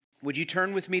Would you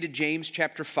turn with me to James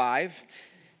chapter 5?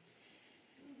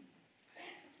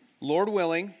 Lord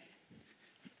willing,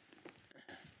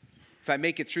 if I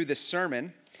make it through this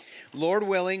sermon, Lord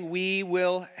willing, we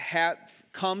will have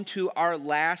come to our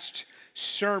last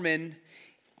sermon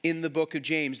in the book of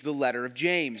James, the letter of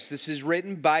James. This is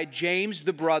written by James,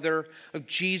 the brother of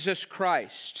Jesus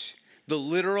Christ, the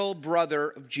literal brother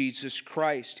of Jesus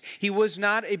Christ. He was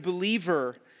not a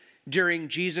believer during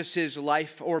Jesus'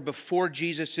 life or before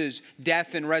Jesus'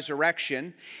 death and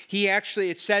resurrection. He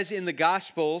actually, it says in the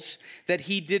Gospels that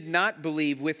he did not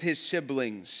believe with his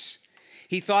siblings.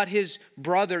 He thought his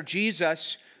brother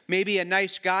Jesus may be a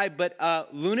nice guy, but a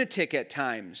lunatic at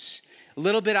times, a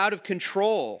little bit out of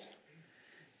control.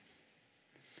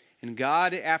 And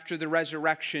God, after the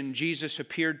resurrection, Jesus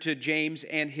appeared to James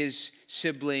and his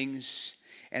siblings,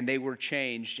 and they were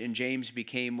changed, and James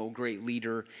became a great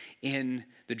leader in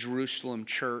the Jerusalem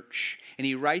church. And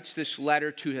he writes this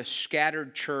letter to a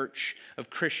scattered church of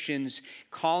Christians,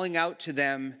 calling out to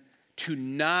them to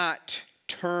not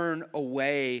turn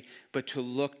away, but to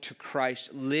look to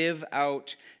Christ, live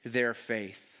out their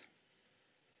faith.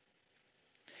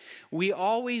 We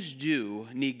always do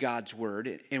need God's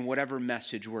word in whatever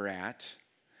message we're at,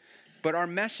 but our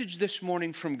message this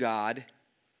morning from God,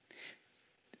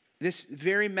 this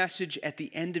very message at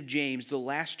the end of James, the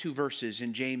last two verses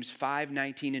in James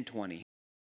 5:19 and 20,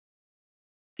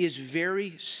 is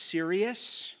very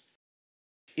serious,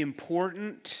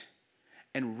 important,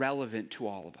 and relevant to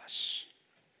all of us.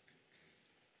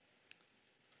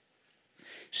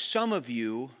 Some of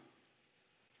you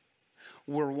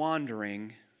were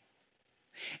wandering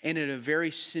and in a very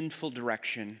sinful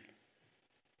direction,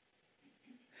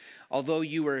 although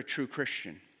you were a true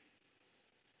Christian.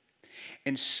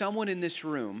 And someone in this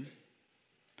room,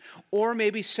 or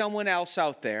maybe someone else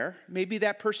out there, maybe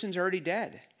that person's already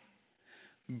dead,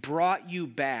 brought you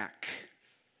back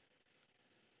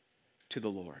to the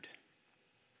Lord.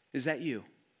 Is that you?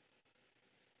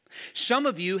 Some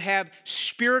of you have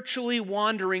spiritually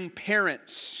wandering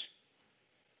parents.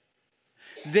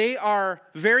 They are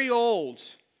very old,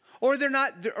 or they're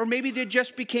not, or maybe they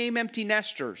just became empty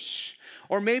nesters,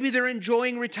 or maybe they're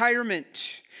enjoying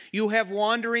retirement. You have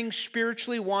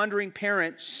spiritually wandering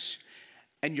parents,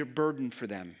 and you're burdened for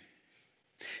them.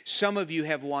 Some of you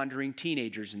have wandering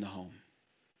teenagers in the home.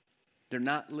 They're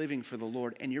not living for the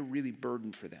Lord, and you're really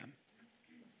burdened for them.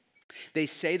 They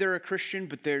say they're a Christian,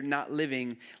 but they're not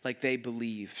living like they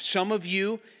believe. Some of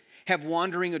you have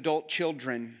wandering adult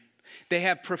children. They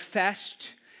have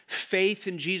professed faith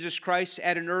in Jesus Christ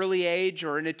at an early age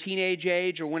or in a teenage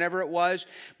age or whenever it was,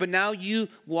 but now you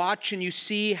watch and you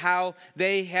see how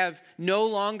they have no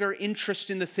longer interest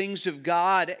in the things of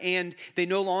God, and they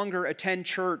no longer attend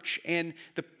church, and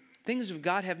the things of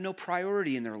God have no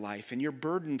priority in their life, and you're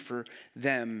burdened for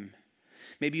them.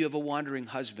 Maybe you have a wandering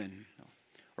husband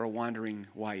or a wandering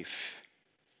wife.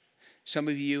 Some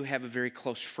of you have a very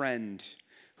close friend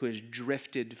who has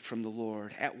drifted from the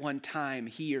Lord. At one time,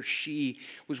 he or she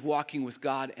was walking with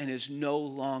God and is no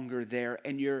longer there.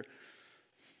 And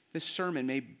this sermon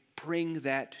may bring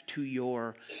that to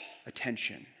your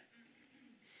attention.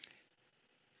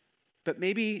 But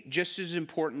maybe just as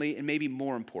importantly, and maybe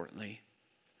more importantly,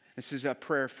 this is a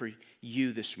prayer for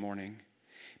you this morning.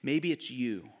 Maybe it's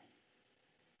you.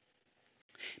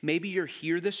 Maybe you're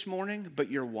here this morning, but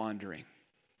you're wandering.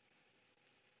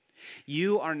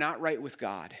 You are not right with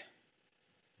God.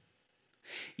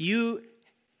 You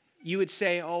would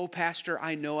say, oh, Pastor,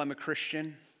 I know I'm a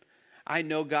Christian. I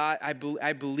know God. I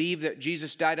believe that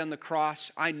Jesus died on the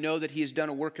cross. I know that he has done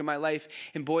a work in my life.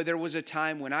 And boy, there was a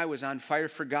time when I was on fire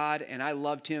for God and I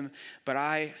loved him, but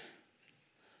I've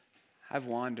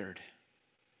wandered.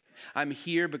 I'm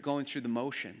here, but going through the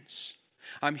motions.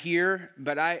 I'm here,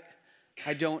 but I've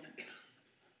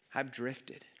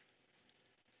drifted.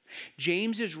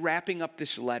 James is wrapping up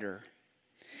this letter,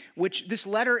 which this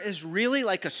letter is really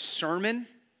like a sermon.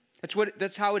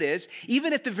 That's how it is.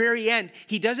 Even at the very end,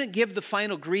 he doesn't give the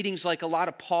final greetings like a lot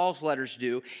of Paul's letters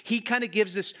do. He kind of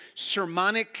gives this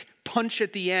sermonic punch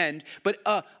at the end, but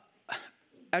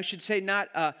I should say not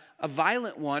a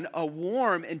violent one, a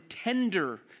warm and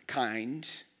tender kind.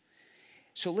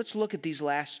 So let's look at these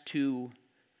last two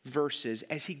verses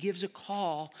as he gives a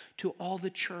call to all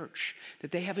the church that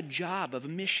they have a job, of a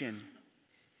mission.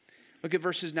 Look at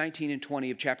verses 19 and 20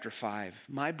 of chapter 5.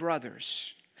 My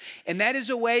brothers. And that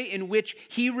is a way in which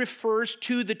he refers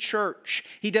to the church.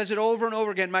 He does it over and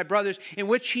over again, my brothers, in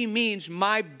which he means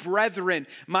my brethren,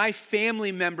 my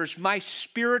family members, my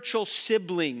spiritual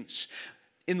siblings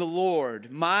in the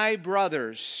Lord, my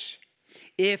brothers.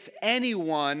 If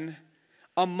anyone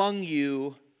among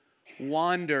you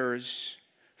wanders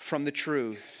from the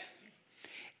truth,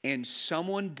 and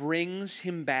someone brings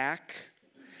him back,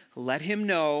 let him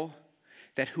know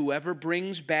that whoever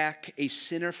brings back a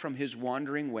sinner from his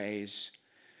wandering ways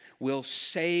will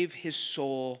save his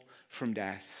soul from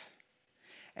death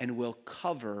and will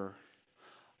cover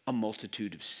a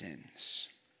multitude of sins.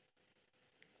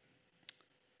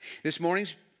 This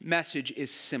morning's message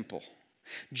is simple.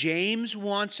 James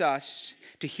wants us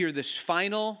to hear this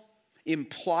final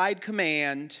implied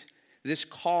command, this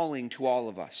calling to all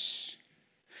of us.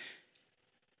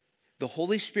 The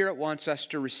Holy Spirit wants us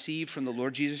to receive from the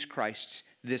Lord Jesus Christ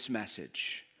this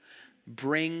message: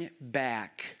 bring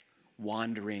back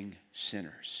wandering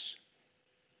sinners.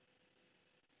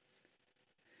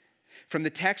 From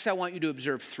the text, I want you to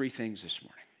observe three things this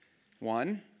morning.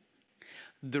 One,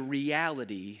 the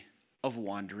reality of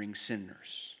wandering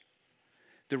sinners.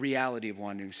 The reality of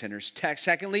wandering sinners.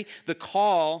 Secondly, the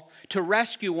call to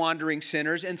rescue wandering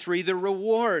sinners. And three, the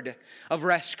reward of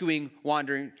rescuing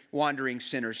wandering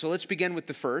sinners. So let's begin with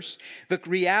the first, the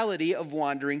reality of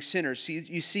wandering sinners.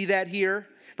 You see that here?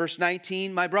 Verse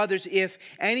 19, my brothers, if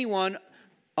anyone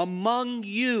among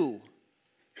you,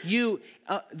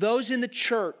 those in the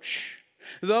church,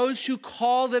 those who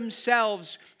call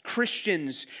themselves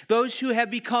Christians, those who have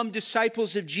become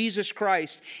disciples of Jesus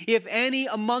Christ, if any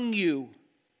among you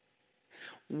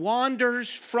wanders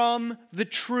from the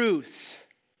truth.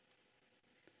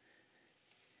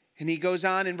 And he goes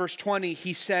on in verse 20,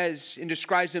 he says and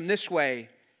describes them this way: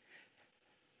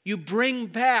 you bring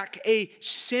back a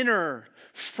sinner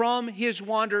from his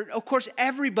wander. Of course,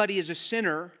 everybody is a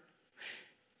sinner.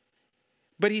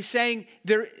 But he's saying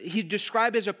he's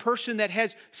described as a person that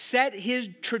has set his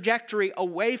trajectory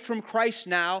away from Christ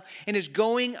now and is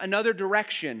going another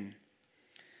direction.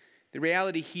 The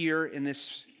reality here in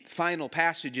this final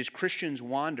passage is Christians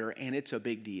wander, and it's a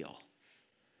big deal.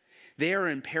 They are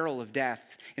in peril of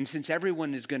death. And since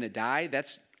everyone is going to die,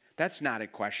 that's not a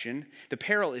question. The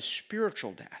peril is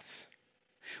spiritual death.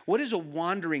 What is a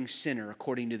wandering sinner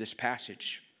according to this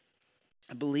passage?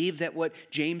 I believe that what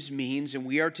James means, and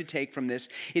we are to take from this,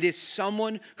 it is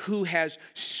someone who has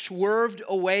swerved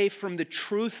away from the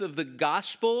truth of the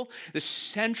gospel, the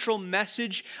central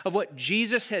message of what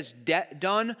Jesus has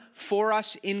done for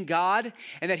us in God,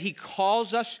 and that he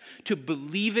calls us to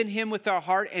believe in him with our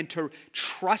heart and to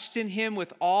trust in him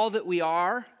with all that we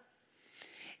are.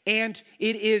 And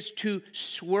it is to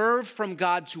swerve from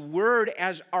God's word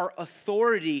as our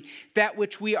authority, that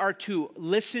which we are to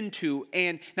listen to,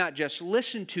 and not just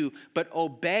listen to, but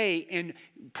obey, and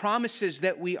promises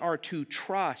that we are to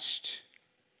trust.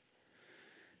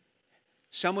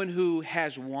 Someone who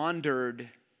has wandered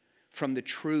from the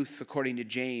truth, according to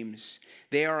James,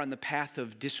 they are on the path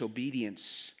of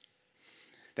disobedience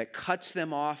that cuts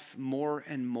them off more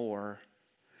and more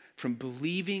from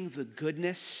believing the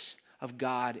goodness of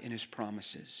God and his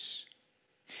promises.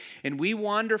 And we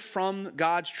wander from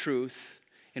God's truth,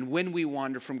 and when we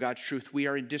wander from God's truth, we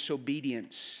are in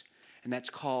disobedience, and that's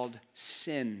called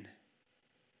sin.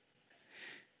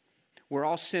 We're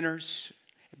all sinners,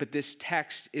 but this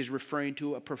text is referring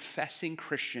to a professing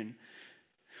Christian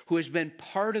who has been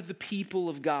part of the people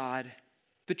of God,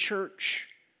 the church,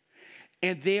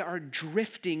 and they are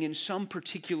drifting in some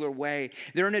particular way.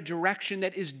 They're in a direction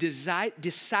that is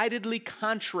decidedly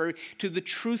contrary to the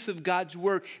truth of God's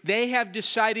word. They have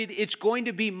decided it's going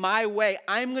to be my way.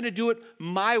 I'm going to do it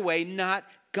my way, not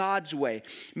God's way.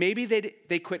 Maybe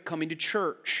they quit coming to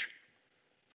church.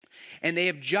 And they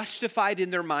have justified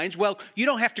in their minds, well, you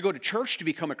don't have to go to church to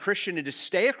become a Christian and to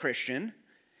stay a Christian.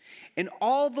 And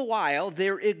all the while,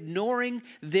 they're ignoring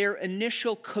their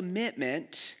initial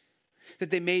commitment that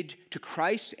they made to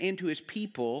Christ and to his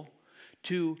people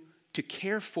to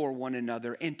care for one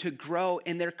another and to grow.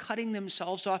 And they're cutting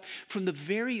themselves off from the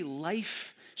very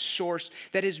life source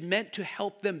that is meant to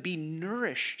help them be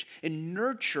nourished and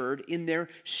nurtured in their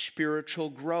spiritual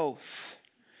growth,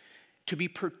 to be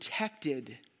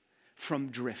protected from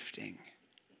drifting.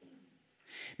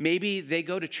 Maybe they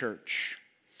go to church,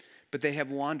 but they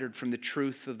have wandered from the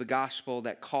truth of the gospel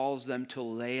that calls them to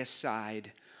lay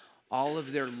aside all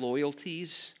of their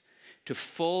loyalties to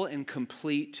full and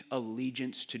complete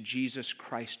allegiance to Jesus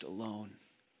Christ alone.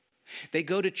 They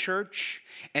go to church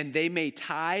and they may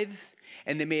tithe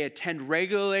and they may attend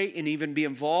regularly and even be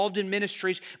involved in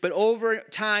ministries, but over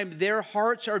time their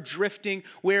hearts are drifting,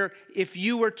 where if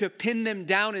you were to pin them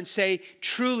down and say,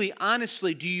 truly,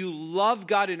 honestly, do you love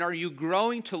God and are you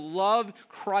growing to love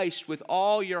Christ with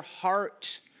all your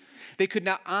heart? They could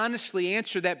not honestly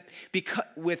answer that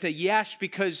with a yes,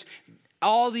 because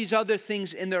all these other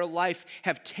things in their life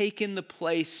have taken the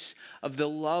place of the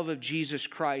love of Jesus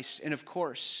Christ. And of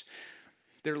course,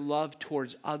 their love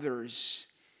towards others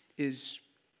is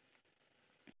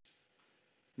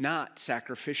not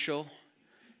sacrificial.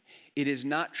 It is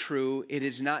not true. It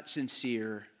is not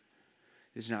sincere.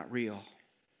 It is not real.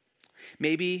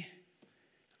 Maybe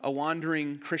a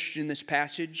wandering Christian in this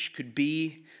passage could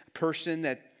be a person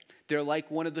that they're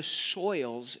like one of the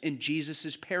soils in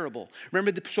Jesus' parable.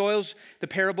 Remember the soils, the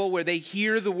parable where they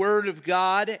hear the word of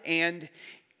God and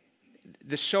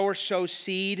the sower sows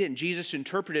seed, and Jesus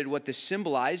interpreted what this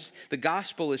symbolized. The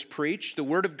gospel is preached. The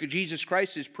word of Jesus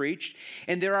Christ is preached.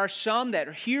 And there are some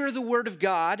that hear the word of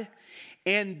God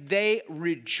and they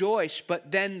rejoice,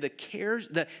 but then the cares,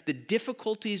 the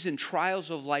difficulties and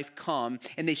trials of life come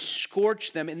and they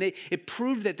scorch them, and it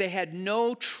proved that they had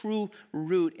no true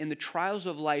root, and the trials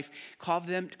of life cause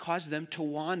them to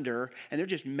wander, and they're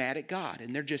just mad at God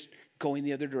and they're just going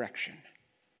the other direction,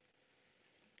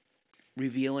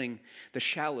 revealing the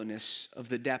shallowness of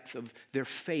the depth of their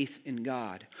faith in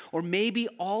God. Or maybe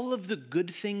all of the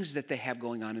good things that they have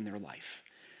going on in their life,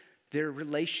 their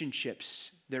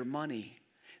relationships, their money,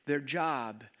 their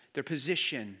job, their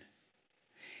position,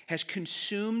 has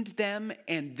consumed them,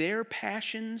 and their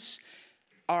passions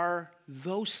are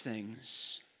those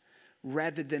things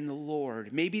rather than the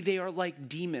Lord. Maybe they are like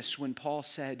Demas when Paul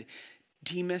said,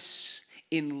 Demas,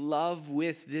 in love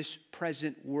with this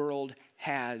present world,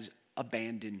 has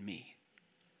abandoned me.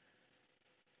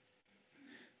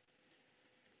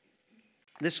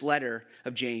 This letter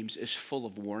of James is full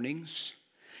of warnings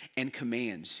and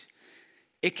commands.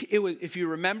 It was, if you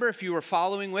remember, if you were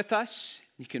following with us,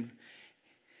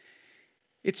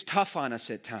 it's tough on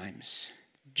us at times.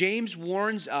 James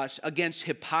warns us against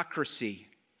hypocrisy.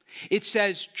 It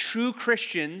says true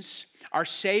Christians are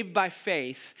saved by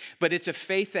faith, but it's a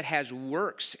faith that has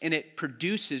works, and it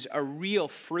produces a real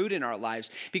fruit in our lives.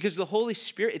 Because the Holy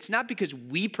Spirit, it's not because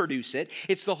we produce it,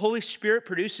 it's the Holy Spirit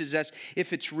produces us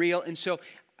if it's real. And so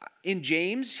in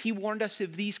James, he warned us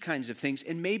of these kinds of things.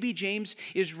 And maybe James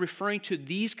is referring to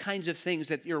these kinds of things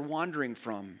that you're wandering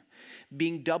from.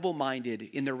 Being double-minded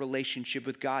in their relationship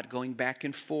with God, going back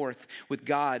and forth with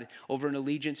God over an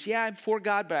allegiance. Yeah, I'm for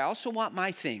God, but I also want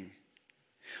my thing.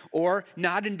 Or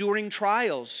not enduring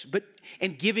trials,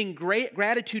 and giving great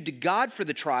gratitude to God for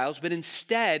the trials, but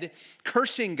instead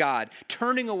cursing God,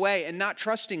 turning away and not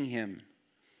trusting Him.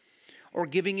 Or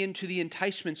giving in to the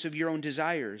enticements of your own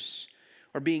desires.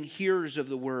 Or being hearers of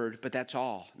the word, but that's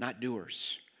all, not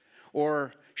doers.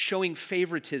 Or showing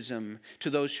favoritism to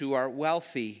those who are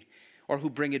wealthy or who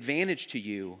bring advantage to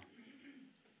you.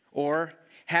 Or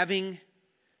having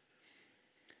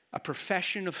a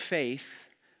profession of faith,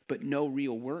 but no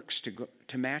real works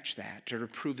to match that, or to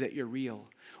prove that you're real.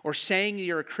 Or saying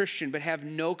you're a Christian, but have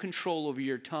no control over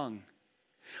your tongue.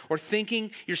 Or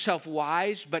thinking yourself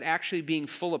wise, but actually being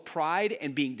full of pride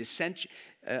and being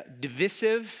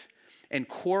divisive and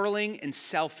quarreling and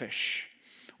selfish.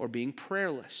 Or being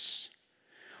prayerless.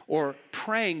 Or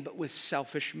praying, but with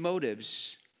selfish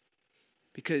motives.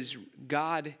 Because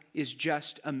God is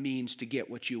just a means to get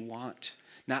what you want,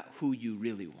 not who you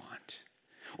really want.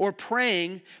 Or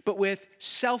praying, but with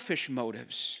selfish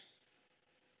motives.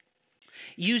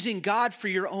 Using God for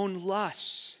your own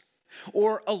lusts.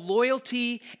 Or a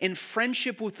loyalty and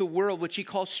friendship with the world, which he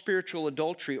calls spiritual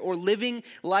adultery. Or living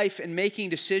life and making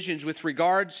decisions with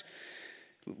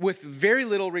very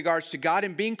little regards to God,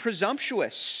 and being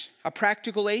presumptuous, a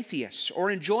practical atheist, or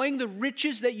enjoying the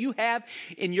riches that you have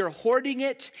and you're hoarding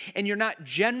it and you're not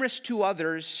generous to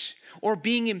others, or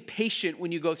being impatient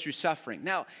when you go through suffering.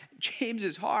 Now, James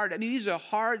is hard. I mean, these are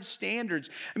hard standards.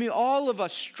 I mean, all of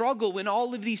us struggle in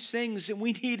all of these things, and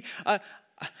we need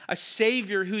a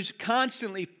Savior who's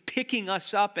constantly picking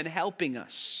us up and helping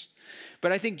us.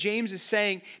 But I think James is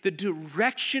saying the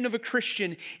direction of a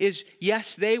Christian is,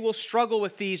 yes, they will struggle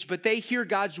with these, but they hear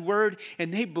God's word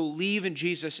and they believe in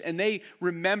Jesus and they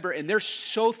remember, and they're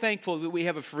so thankful that we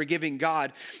have a forgiving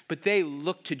God, but they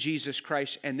look to Jesus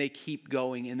Christ and they keep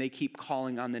going and they keep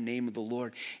calling on the name of the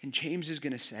Lord. And James is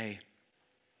going to say,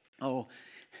 oh,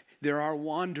 there are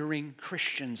wandering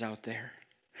Christians out there.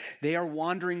 They are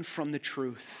wandering from the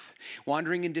truth,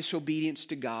 wandering in disobedience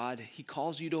to God. He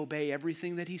calls you to obey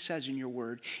everything that he says in your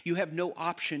word. You have no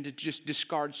option to just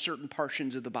discard certain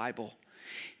portions of the Bible.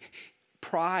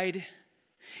 Pride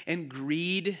and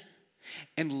greed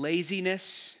and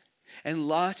laziness and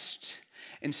lust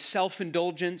and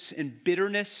self-indulgence and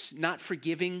bitterness, not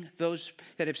forgiving those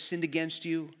that have sinned against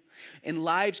you, and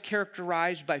lives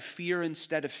characterized by fear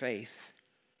instead of faith.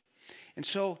 And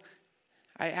so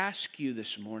I ask you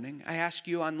this morning, I ask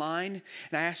you online,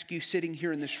 and I ask you sitting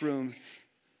here in this room,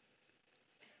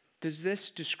 does this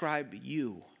describe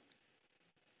you?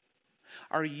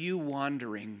 Are you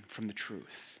wandering from the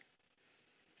truth?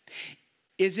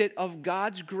 Is it of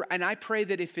God's grace? And I pray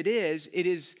that if it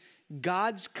is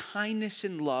God's kindness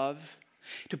and love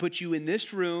to put you in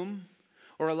this room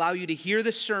or allow you to hear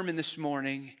the sermon this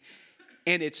morning,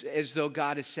 and it's as though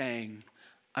God is saying,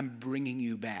 I'm bringing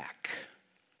you back.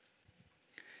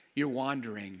 You're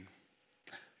wandering,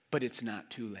 but it's not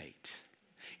too late.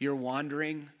 You're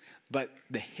wandering, but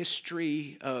the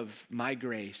history of my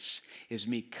grace is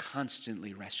me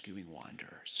constantly rescuing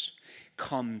wanderers.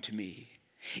 Come to me.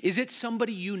 Is it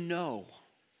somebody you know?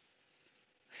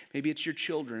 Maybe it's your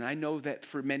children. I know that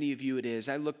for many of you it is.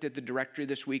 I looked at the directory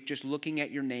this week, just looking at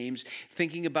your names,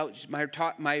 thinking about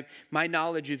my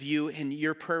knowledge of you and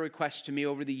your prayer requests to me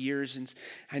over the years. And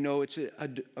I know it's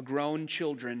a grown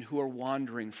children who are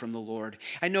wandering from the Lord.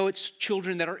 I know it's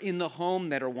children that are in the home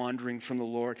that are wandering from the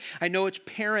Lord. I know it's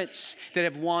parents that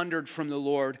have wandered from the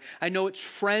Lord. I know it's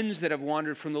friends that have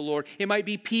wandered from the Lord. It might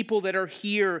be people that are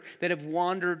here that have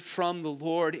wandered from the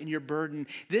Lord in your burden.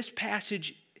 This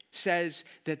passage says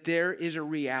that there is a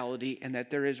reality and that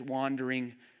there is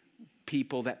wandering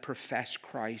people that profess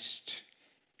Christ.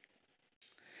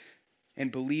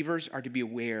 And believers are to be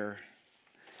aware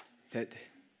that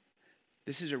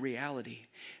this is a reality.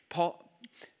 Paul,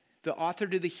 the author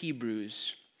to the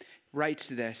Hebrews, writes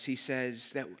this. He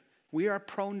says that we are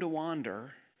prone to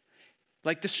wander.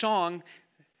 Like the song,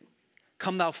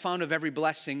 Come Thou Fount of Every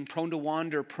Blessing, prone to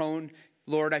wander, prone,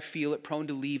 Lord, I feel it, prone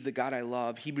to leave the God I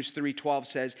love. Hebrews 3:12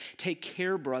 says, take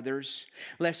care, brothers,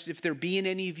 lest if there be in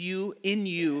any of you,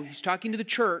 he's talking to the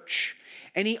church,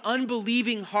 any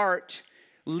unbelieving heart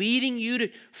leading you to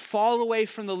fall away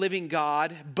from the living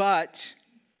God, but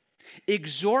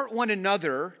exhort one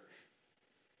another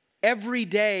every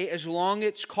day, as long as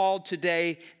it's called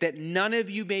today, that none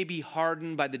of you may be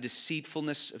hardened by the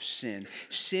deceitfulness of sin.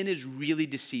 Sin is really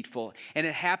deceitful. And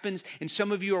it happens, and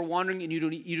some of you are wandering and you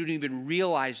don't even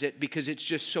realize it because it's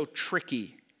just so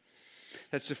tricky.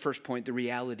 That's the first point, the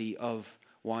reality of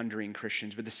wandering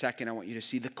Christians. But the second, I want you to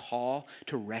see the call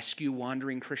to rescue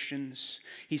wandering Christians.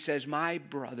 He says, my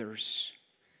brothers,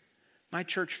 my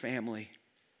church family,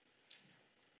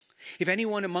 if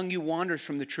anyone among you wanders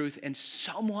from the truth and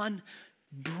someone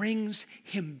brings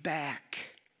him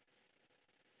back,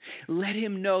 let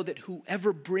him know that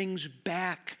whoever brings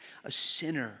back a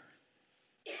sinner.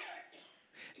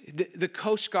 The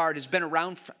Coast Guard has been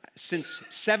around since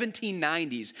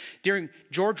 1790s, during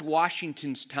George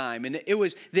Washington's time, and it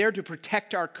was there to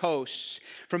protect our coasts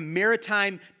from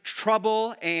maritime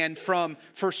trouble and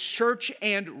for search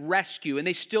and rescue. And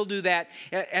they still do that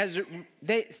as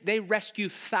they rescue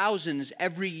thousands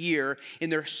every year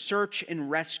in their search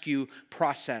and rescue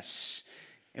process.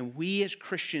 And we as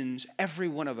Christians, every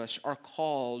one of us, are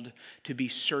called to be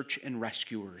search and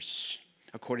rescuers,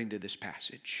 according to this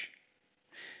passage.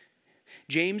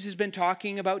 James has been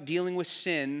talking about dealing with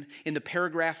sin in the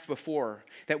paragraph before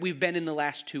that we've been in the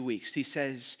last 2 weeks. He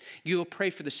says, you will pray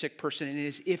for the sick person, and it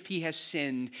is if he has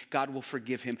sinned, God will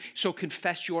forgive him. So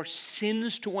confess your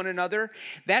sins to one another.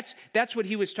 That's what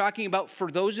he was talking about for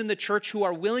those in the church who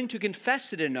are willing to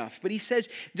confess it enough. But he says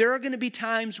there are going to be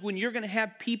times when you're going to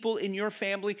have people in your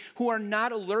family who are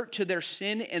not alert to their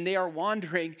sin and they are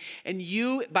wandering. And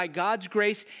you, by God's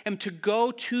grace, am to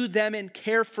go to them and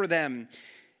care for them.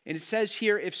 And it says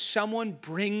here, if someone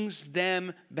brings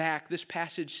them back, this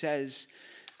passage says,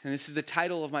 and this is the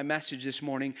title of my message this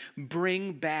morning,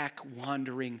 bring back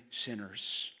wandering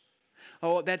sinners.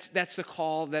 Oh, that's the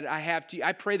call that I have to you.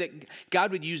 I pray that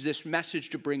God would use this message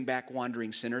to bring back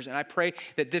wandering sinners. And I pray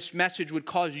that this message would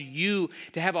cause you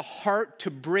to have a heart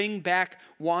to bring back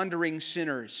wandering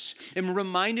sinners. I'm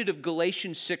reminded of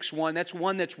Galatians 6:1. That's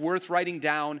one that's worth writing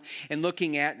down and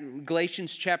looking at.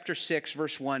 Galatians chapter 6,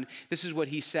 verse 1. This is what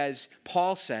he says.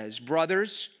 Paul says,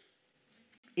 brothers,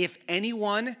 if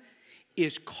anyone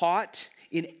is caught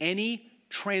in any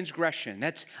transgression,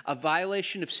 that's a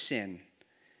violation of sin,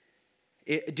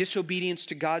 disobedience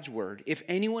to God's word. If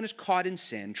anyone is caught in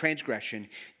sin, transgression,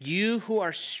 you who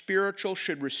are spiritual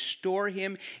should restore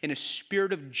him in a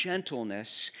spirit of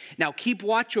gentleness. Now keep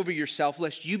watch over yourself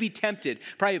lest you be tempted,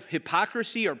 probably of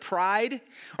hypocrisy or pride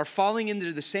or falling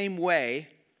into the same way.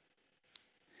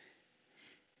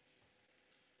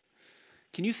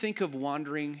 Can you think of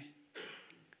wandering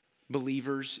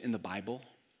believers in the Bible?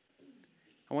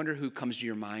 I wonder who comes to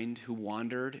your mind who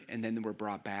wandered and then were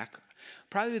brought back.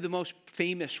 Probably the most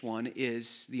famous one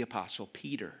is the Apostle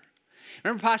Peter.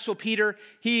 Remember Apostle Peter?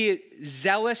 He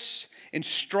zealous and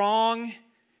strong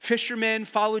fisherman,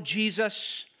 followed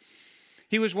Jesus.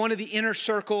 He was one of the inner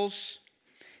circles.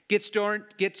 Gets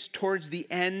towards the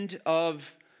end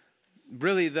of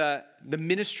really the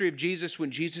ministry of Jesus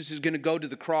when Jesus is going to go to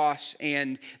the cross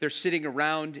and they're sitting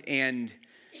around and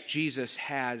Jesus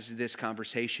has this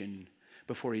conversation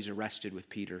before he's arrested with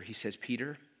Peter. He says,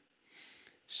 Peter,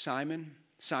 Simon,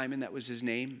 that was his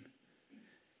name,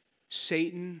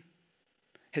 Satan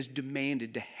has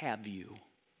demanded to have you,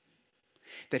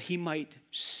 that he might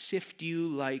sift you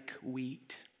like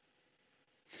wheat.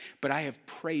 But I have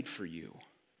prayed for you,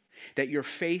 that your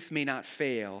faith may not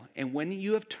fail, and when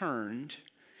you have turned,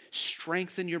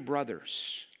 strengthen your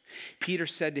brothers. Peter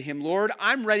said to him, Lord,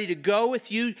 I'm ready to go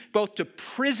with you both to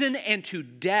prison and to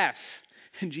death.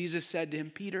 And Jesus said to him,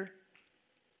 Peter,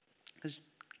 because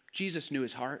Jesus knew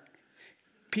his heart,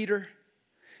 Peter,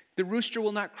 the rooster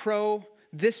will not crow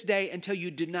this day until you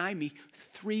deny me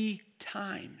 3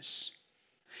 times.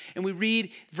 And we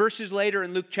read verses later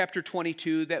in Luke chapter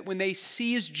 22 that when they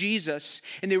seized Jesus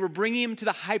and they were bringing him to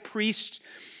the high priest's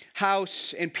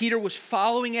house and Peter was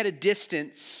following at a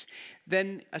distance,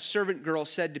 then a servant girl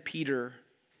said to Peter,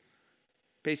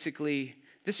 basically,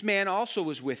 this man also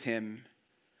was with him.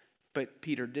 But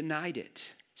Peter denied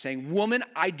it, saying, woman,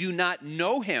 I do not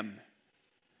know him.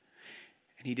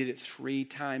 And he did it 3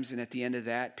 times. And at the end of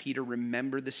that, Peter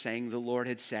remembered the saying the Lord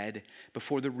had said,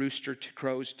 before the rooster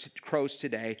crows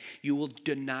today, you will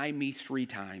deny me 3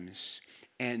 times.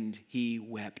 And he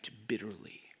wept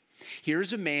bitterly.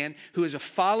 Here's a man who is a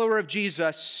follower of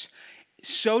Jesus,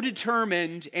 so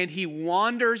determined, and he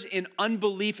wanders in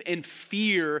unbelief and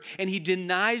fear, and he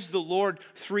denies the Lord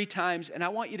 3 times. And I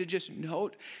want you to just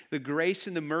note the grace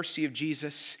and the mercy of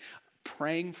Jesus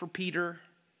praying for Peter,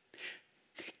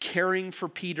 caring for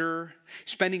Peter,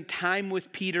 spending time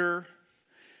with Peter,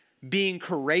 being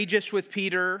courageous with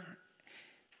Peter,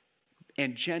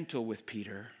 and gentle with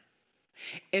Peter.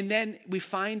 And then we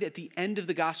find at the end of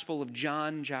the Gospel of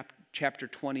John, chapter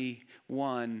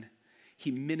 21, he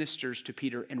ministers to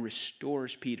Peter and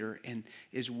restores Peter and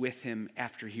is with him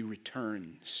after he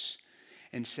returns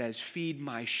and says, feed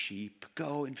my sheep.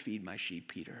 Go and feed my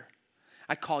sheep, Peter.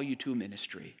 I call you to a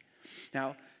ministry.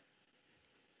 Now,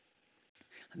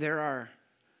 there are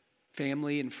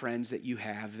family and friends that you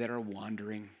have that are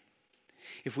wandering.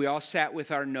 If we all sat with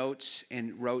our notes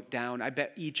and wrote down, I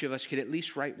bet each of us could at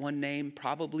least write 1 name,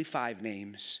 probably 5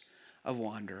 names of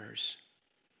wanderers.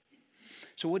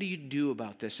 So what do you do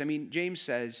about this? I mean, James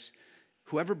says,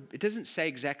 it doesn't say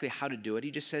exactly how to do it.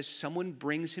 He just says someone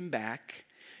brings him back,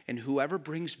 and whoever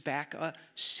brings back a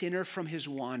sinner from his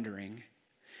wandering,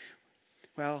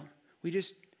 well,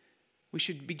 we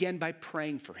should begin by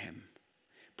praying for him,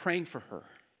 praying for her,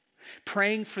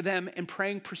 praying for them, and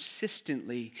praying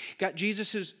persistently.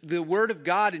 The Word of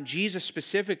God, and Jesus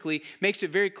specifically, makes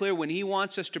it very clear when he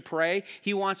wants us to pray,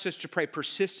 he wants us to pray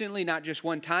persistently, not just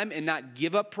one time, and not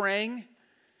give up praying.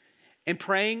 And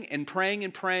praying and praying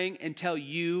and praying until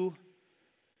you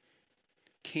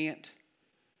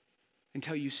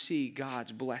see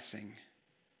God's blessing.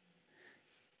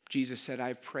 Jesus said,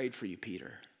 I've prayed for you,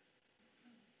 Peter,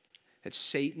 that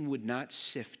Satan would not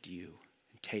sift you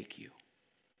and take you.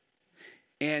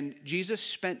 And Jesus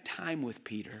spent time with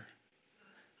Peter.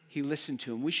 He listened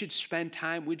to him. We should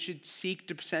seek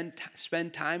to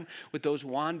spend time with those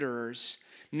wanderers,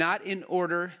 not in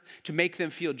order to make them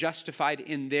feel justified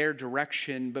in their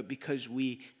direction, but because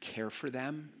we care for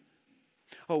them.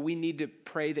 We need to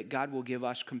pray that God will give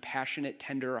us compassionate,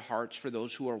 tender hearts for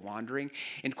those who are wandering.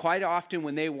 And quite often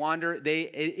when they wander,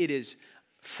 it is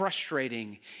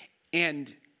frustrating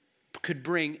and could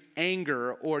bring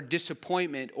anger or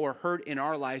disappointment or hurt in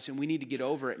our lives. And we need to get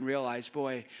over it and realize,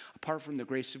 boy, apart from the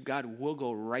grace of God, we'll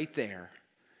go right there.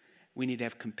 We need to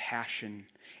have compassion,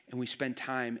 and we spend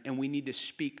time, and we need to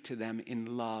speak to them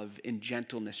in love, in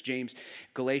gentleness.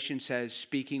 Galatians says,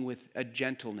 speaking with a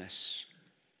gentleness,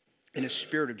 in a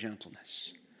spirit of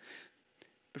gentleness.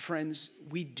 But friends,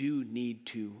 we do need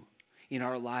to, in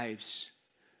our lives,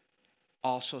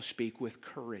 also speak with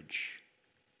courage.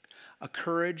 A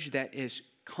courage that is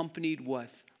accompanied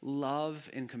with love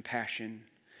and compassion.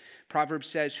 Proverbs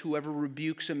says, whoever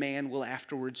rebukes a man will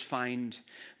afterwards find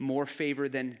more favor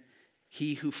than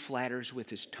he who flatters with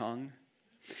his tongue.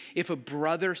 If a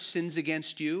brother sins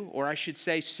against you, or I should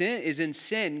say sin is in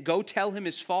sin, go tell him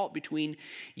his fault between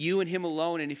you and him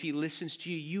alone. And if he listens to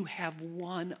you, you have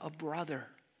won a brother.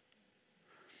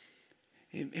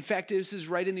 In fact, this is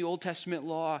right in the Old Testament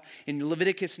law. In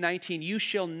Leviticus 19, you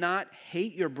shall not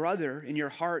hate your brother in your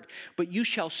heart, but you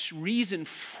shall reason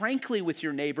frankly with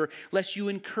your neighbor, lest you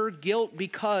incur guilt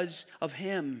because of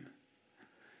him.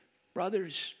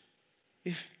 Brothers,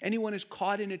 If anyone is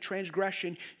caught in a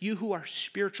transgression, you who are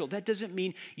spiritual, that doesn't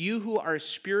mean you who are a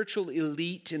spiritual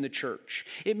elite in the church.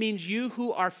 It means you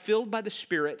who are filled by the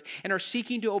Spirit and are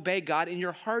seeking to obey God, and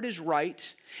your heart is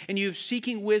right, and you're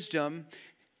seeking wisdom.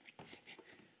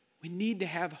 We need to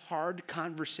have hard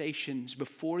conversations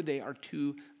before they are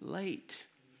too late.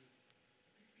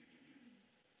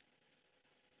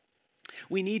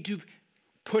 We need to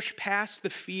push past the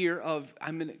fear of,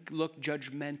 I'm going to look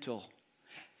judgmental.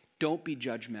 Don't be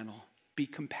judgmental. Be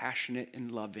compassionate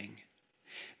and loving.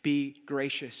 Be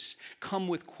gracious. Come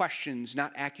with questions,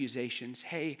 not accusations.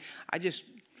 Hey, I just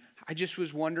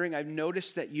was wondering, I've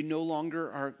noticed that you no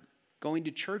longer are going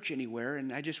to church anywhere,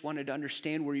 and I just wanted to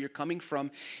understand where you're coming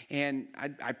from, and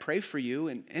I pray for you.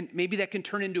 And maybe that can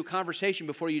turn into a conversation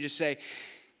before you just say,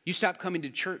 you stop coming to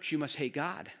church, you must hate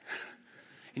God.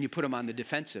 And you put them on the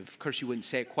defensive. Of course, you wouldn't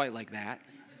say it quite like that.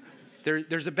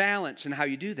 There's a balance in how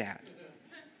you do that.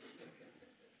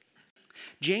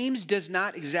 James does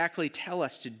not exactly tell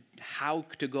us how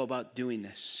to go about doing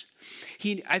this.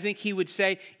 I think he would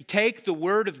say, take the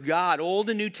Word of God, Old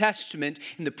and New Testament,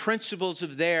 and the principles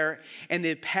of there, and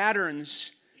the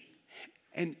patterns,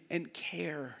 and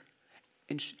care,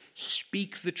 and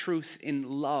speak the truth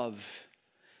in love.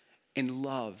 In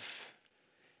love.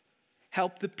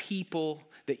 Help the people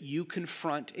that you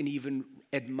confront and even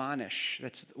admonish.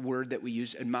 That's the word that we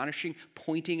use, admonishing,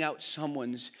 pointing out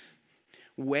someone's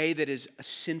way that is a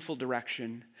sinful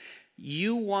direction.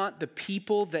 You want the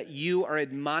people that you are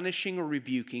admonishing or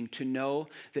rebuking to know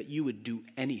that you would do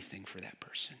anything for that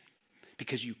person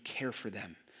because you care for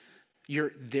them.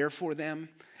 You're there for them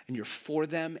and you're for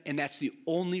them, and that's the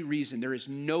only reason. There is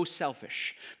no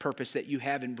selfish purpose that you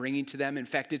have in bringing to them. In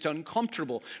fact, it's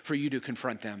uncomfortable for you to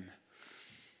confront them.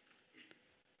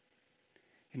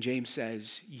 And James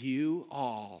says, you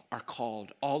all are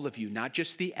called, all of you, not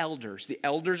just the elders. The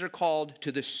elders are called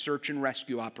to the search and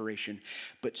rescue operation,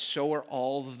 but so are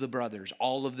all of the brothers,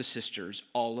 all of the sisters,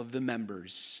 all of the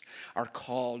members are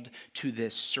called to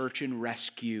this search and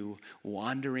rescue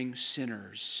wandering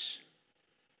sinners.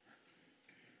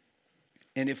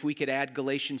 And if we could add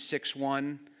Galatians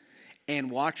 6:1,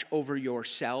 and watch over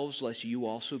yourselves lest you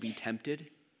also be tempted.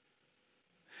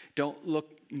 Don't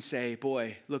look and say,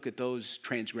 boy, look at those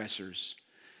transgressors.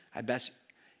 I best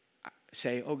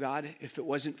say, oh God, if it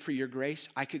wasn't for your grace,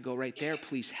 I could go right there.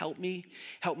 Please help me.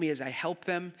 Help me as I help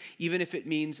them, even if it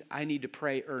means I need to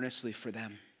pray earnestly for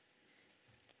them.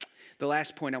 The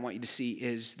last point I want you to see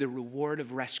is the reward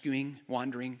of rescuing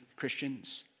wandering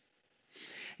Christians.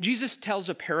 Jesus tells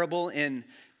a parable in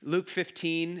Luke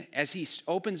 15 as he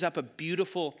opens up a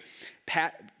beautiful,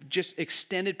 just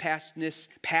extended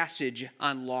passage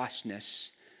on lostness.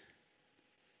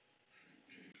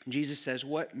 Jesus says,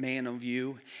 what man of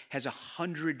you has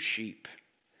 100 sheep?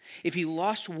 If he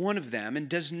lost one of them, and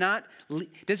does he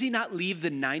not leave the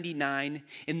 99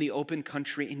 in the open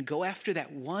country and go after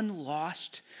that one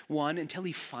lost one until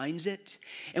he finds it?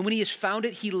 And when he has found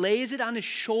it, he lays it on his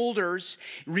shoulders,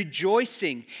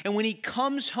 rejoicing. And when he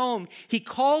comes home, he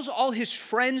calls all his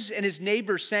friends and his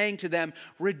neighbors, saying to them,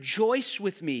 rejoice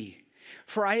with me,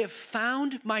 for I have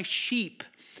found my sheep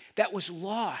that was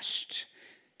lost.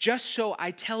 Just so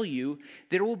I tell you,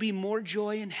 there will be more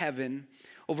joy in heaven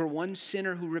over one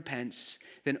sinner who repents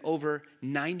than over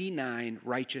 99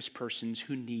 righteous persons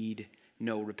who need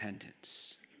no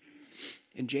repentance.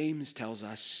 And James tells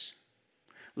us,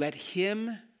 let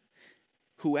him,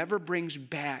 whoever brings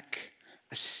back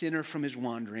a sinner from his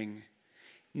wandering,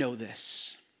 know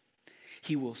this: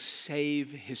 he will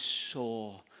save his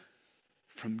soul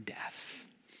from death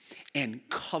and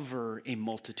cover a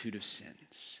multitude of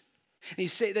sins. And you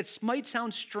say, that might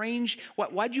sound strange.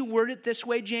 Why'd you word it this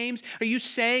way, James? Are you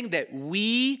saying that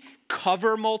we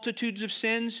cover multitudes of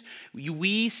sins?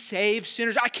 We save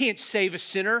sinners? I can't save a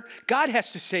sinner. God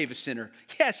has to save a sinner.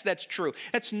 Yes, that's true.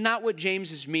 That's not what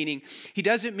James is meaning. He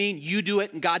doesn't mean you do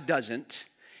it and God doesn't.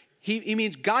 He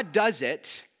means God does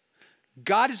it.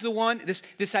 God is the one.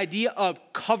 This idea of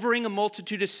covering a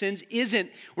multitude of sins isn't,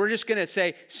 we're just going to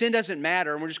say sin doesn't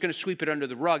matter and we're just going to sweep it under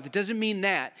the rug. That doesn't mean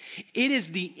that. It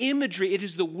is the imagery, it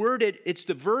is the word, it's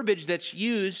the verbiage that's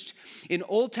used in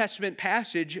Old Testament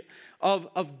passage of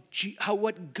how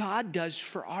what God does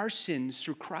for our sins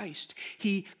through Christ.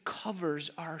 He covers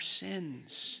our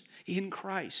sins in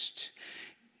Christ.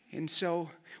 And so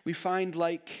we find,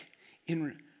 like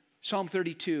in Psalm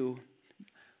 32,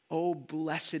 oh,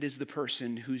 blessed is the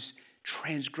person whose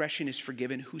transgression is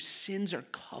forgiven, whose sins are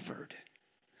covered.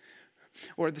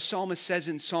 Or the psalmist says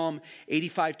in Psalm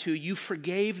 85:2, you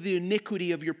forgave the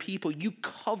iniquity of your people. You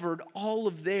covered all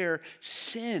of their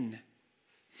sin.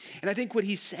 And I think what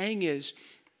he's saying is,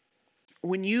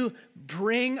 when you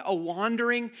bring a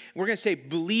wandering, we're going to say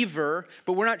believer,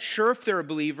 but we're not sure if they're a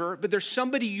believer, but there's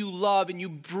somebody you love and you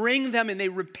bring them and they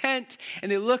repent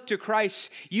and they look to Christ,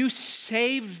 you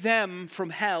save them from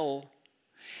hell.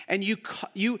 And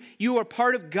you are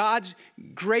part of God's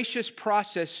gracious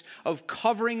process of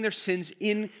covering their sins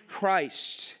in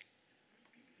Christ.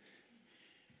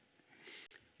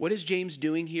 What is James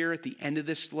doing here at the end of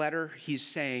this letter? He's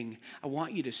saying, I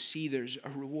want you to see there's a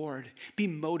reward. Be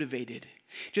motivated.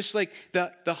 Just like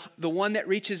the one that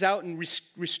reaches out and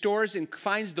restores and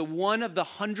finds the one of the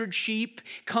 100 sheep,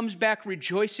 comes back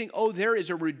rejoicing. Oh, there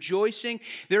is a rejoicing.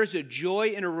 There is a joy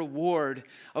and a reward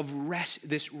of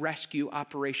this rescue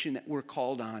operation that we're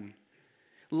called on.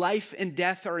 Life and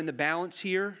death are in the balance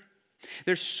here.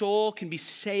 Their soul can be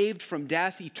saved from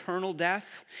death, eternal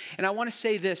death. And I want to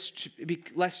say this,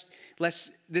 lest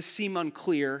this seem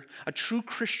unclear. A true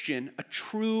Christian, a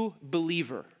true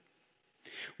believer,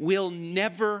 will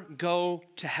never go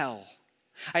to hell.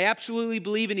 I absolutely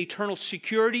believe in eternal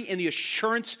security and the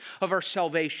assurance of our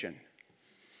salvation.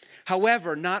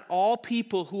 However, not all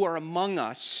people who are among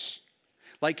us,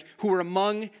 like who are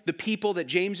among the people that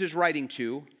James is writing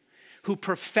to, who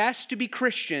profess to be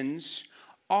Christians,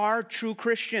 are true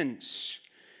Christians.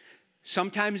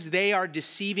 Sometimes they are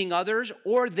deceiving others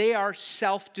or they are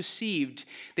self-deceived.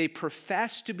 They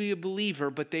profess to be a believer,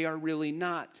 but they are really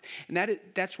not. And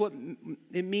that's what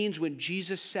it means when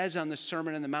Jesus says on the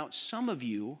Sermon on the Mount, some of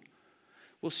you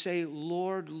will say,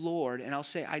 Lord, Lord, and I'll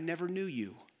say, I never knew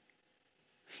you.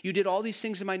 You did all these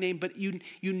things in my name, but you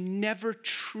never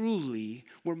truly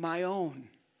were my own.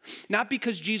 Not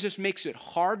because Jesus makes it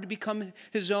hard to become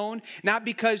his own, not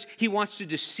because he wants to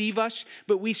deceive us,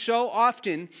 but we so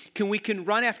often can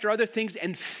run after other things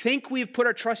and think we've put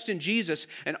our trust in Jesus,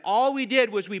 and all we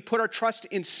did was we put our trust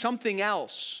in something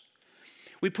else.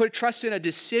 We put trust in a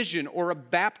decision or a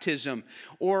baptism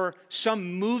or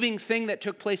some moving thing that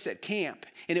took place at camp,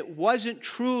 and it wasn't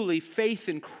truly faith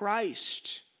in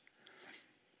Christ.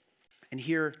 And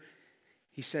here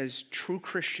he says, true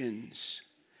Christians,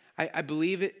 I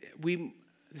believe the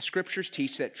scriptures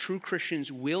teach that true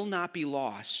Christians will not be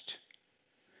lost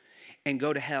and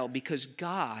go to hell because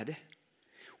God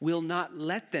will not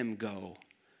let them go.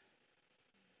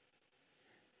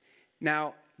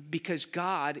 Now, because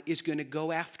God is going to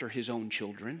go after his own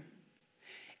children,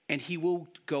 and he will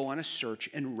go on a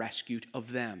search and rescue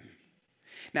of them.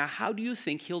 Now, how do you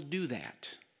think he'll do that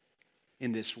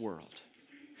in this world?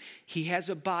 He has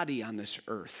a body on this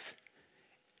earth.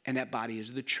 And that body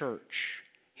is the church,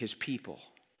 his people.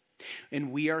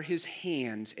 And we are his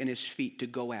hands and his feet to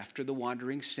go after the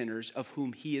wandering sinners of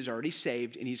whom he has already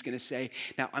saved. And he's going to say,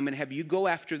 now I'm going to have you go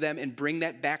after them and bring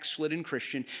that backslidden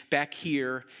Christian back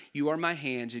here. You are my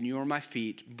hands and you are my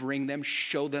feet. Bring them,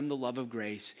 show them the love of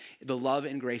grace, the love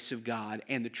and grace of God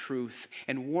and the truth.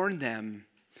 And warn them,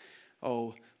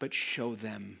 but show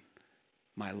them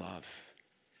my love.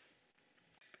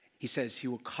 He says he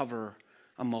will cover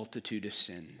a multitude of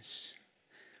sins.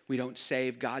 We don't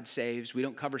save, God saves. We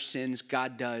don't cover sins,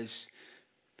 God does.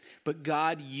 But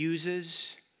God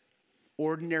uses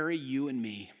ordinary you and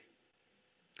me,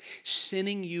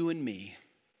 sinning you and me,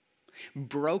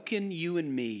 broken you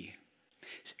and me,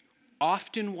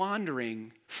 often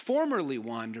wandering, formerly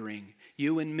wandering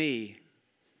you and me,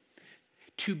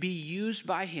 to be used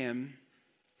by him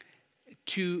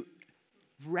to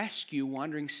rescue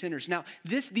wandering sinners. Now,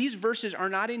 these verses are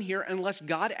not in here unless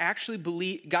God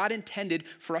God intended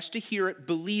for us to hear it,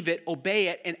 believe it, obey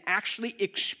it, and actually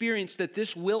experience that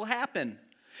this will happen.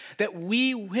 That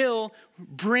we will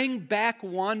bring back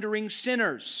wandering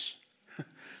sinners.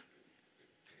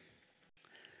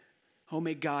 Oh,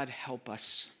 may God help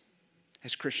us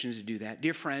as Christians to do that.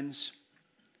 Dear friends,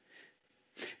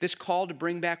 this call to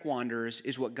bring back wanderers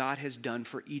is what God has done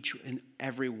for each and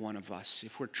every one of us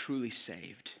if we're truly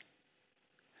saved.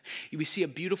 We see a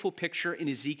beautiful picture in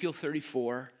Ezekiel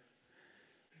 34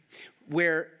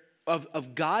 where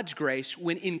of God's grace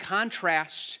when in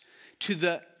contrast to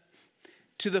the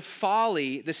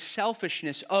folly, the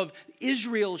selfishness of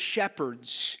Israel's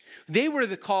shepherds. They were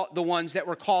the ones that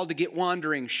were called to get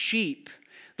wandering sheep,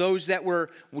 those that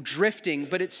were drifting.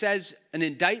 But it says an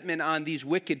indictment on these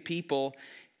wicked people.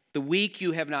 The weak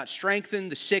you have not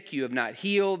strengthened, the sick you have not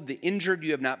healed, the injured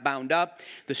you have not bound up,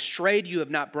 the strayed you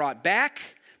have not brought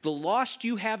back, the lost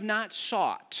you have not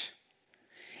sought.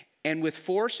 And with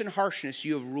force and harshness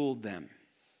you have ruled them.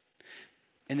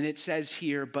 And then it says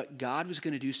here, but God was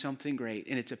going to do something great.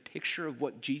 And it's a picture of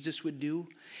what Jesus would do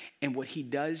and what he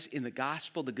does in the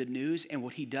gospel, the good news, and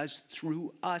what he does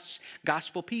through us,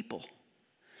 gospel people.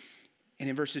 And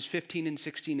in verses 15 and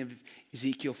 16 of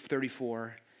Ezekiel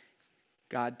 34,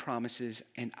 God promises,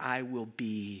 and I will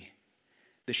be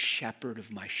the shepherd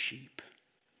of my sheep.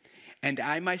 And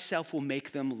I myself will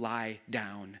make them lie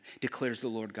down, declares the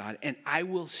Lord God. And I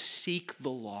will seek the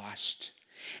lost.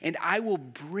 And I will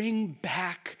bring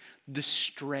back the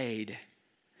strayed.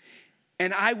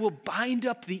 And I will bind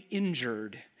up the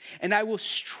injured. And I will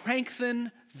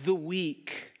strengthen the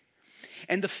weak.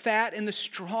 And the fat and the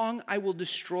strong I will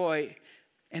destroy.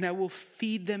 And I will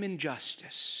feed them in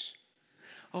justice.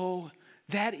 Oh,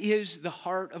 that is the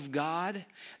heart of God.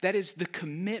 That is the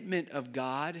commitment of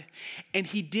God. And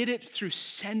he did it through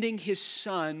sending his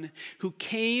son who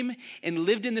came and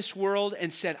lived in this world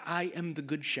and said, I am the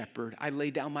good shepherd. I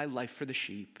lay down my life for the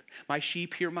sheep. My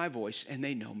sheep hear my voice and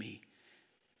they know me.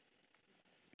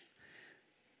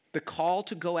 The call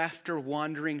to go after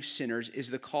wandering sinners is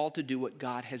the call to do what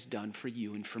God has done for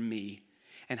you and for me.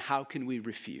 And how can we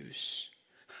refuse?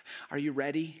 Are you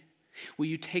ready? Will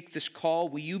you take this call?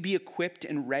 Will you be equipped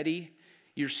and ready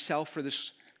yourself for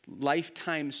this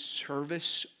lifetime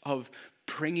service of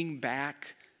bringing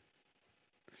back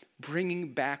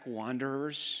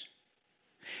wanderers?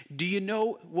 Do you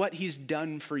know what he's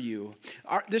done for you?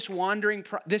 This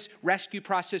rescue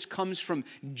process comes from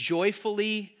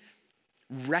joyfully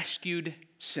rescued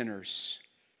sinners.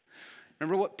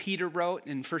 Remember what Peter wrote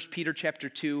in 1 Peter chapter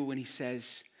 2 when he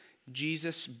says,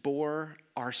 Jesus bore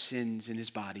our sins in his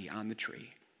body on the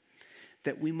tree,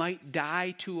 that we might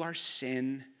die to our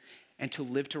sin and to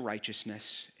live to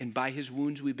righteousness, and by his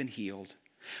wounds we've been healed.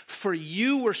 For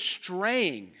you were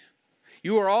straying,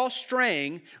 you are all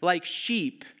straying like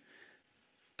sheep,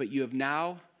 but you have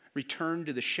now returned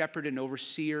to the shepherd and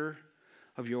overseer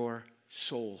of your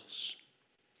souls.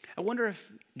 I wonder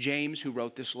if James, who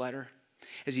wrote this letter,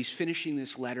 as he's finishing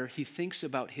this letter, he thinks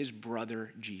about his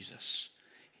brother Jesus,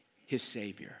 his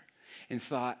Savior, and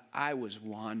thought, I was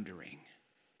wandering,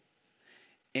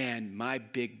 and my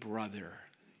big brother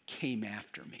came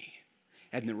after me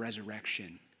in the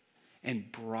resurrection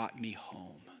and brought me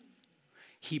home.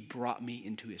 He brought me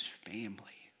into his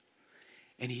family.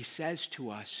 And he says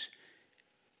to us,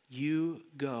 you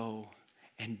go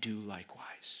and do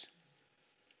likewise.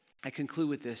 I conclude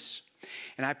with this.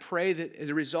 And I pray that as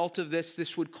a result of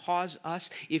this would cause us,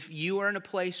 if you are in a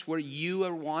place where you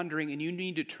are wandering and you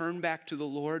need to turn back to the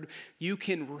Lord, you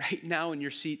can right now in your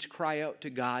seats cry out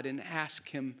to God and ask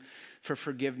him for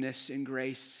forgiveness and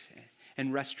grace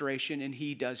and restoration, and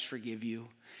he does forgive you.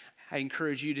 I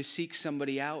encourage you to seek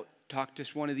somebody out. Talk to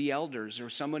one of the elders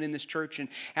or someone in this church and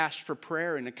ask for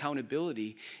prayer and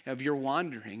accountability of your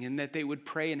wandering, and that they would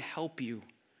pray and help you.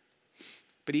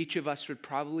 But each of us would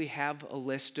probably have a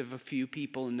list of a few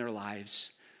people in their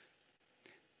lives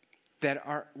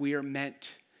that we are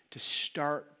meant to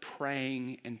start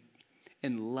praying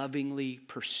and lovingly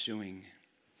pursuing.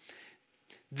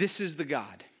 This is the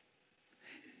God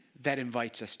that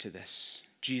invites us to this.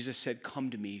 Jesus said,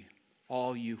 come to me,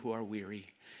 all you who are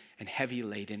weary and heavy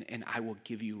laden, and I will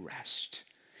give you rest.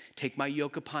 Take my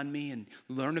yoke upon me and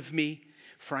learn of me,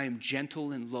 for I am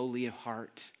gentle and lowly of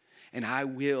heart, and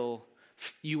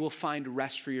you will find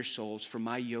rest for your souls, for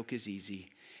my yoke is easy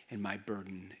and my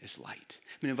burden is light.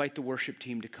 I'm going to invite the worship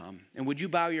team to come. And would you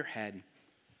bow your head?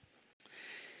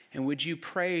 And would you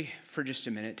pray for just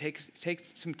a minute? Take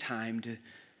some time to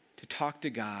talk to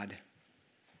God.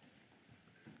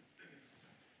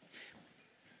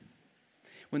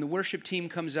 When the worship team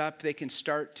comes up, they can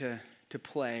start to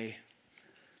play.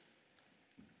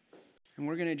 And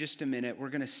we're going to, just a minute, we're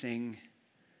going to sing.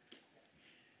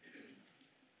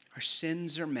 Our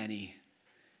sins are many,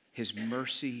 his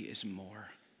mercy is more.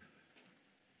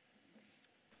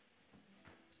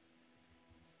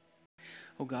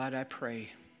 Oh God, I pray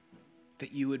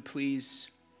that you would please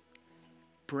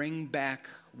bring back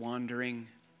wandering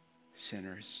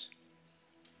sinners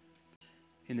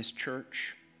in this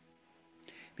church.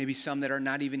 Maybe some that are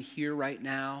not even here right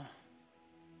now,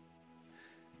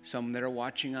 some that are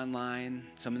watching online,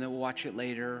 some that will watch it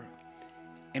later,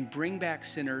 and bring back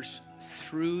sinners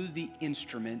through the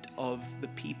instrument of the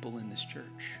people in this church.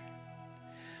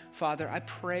 Father, I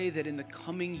pray that in the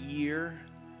coming year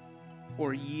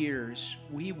or years,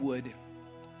 we would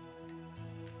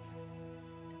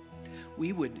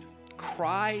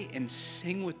cry and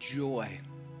sing with joy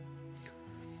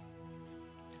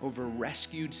over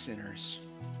rescued sinners,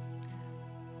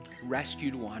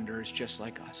 rescued wanderers just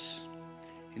like us.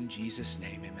 In Jesus'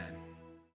 name, amen.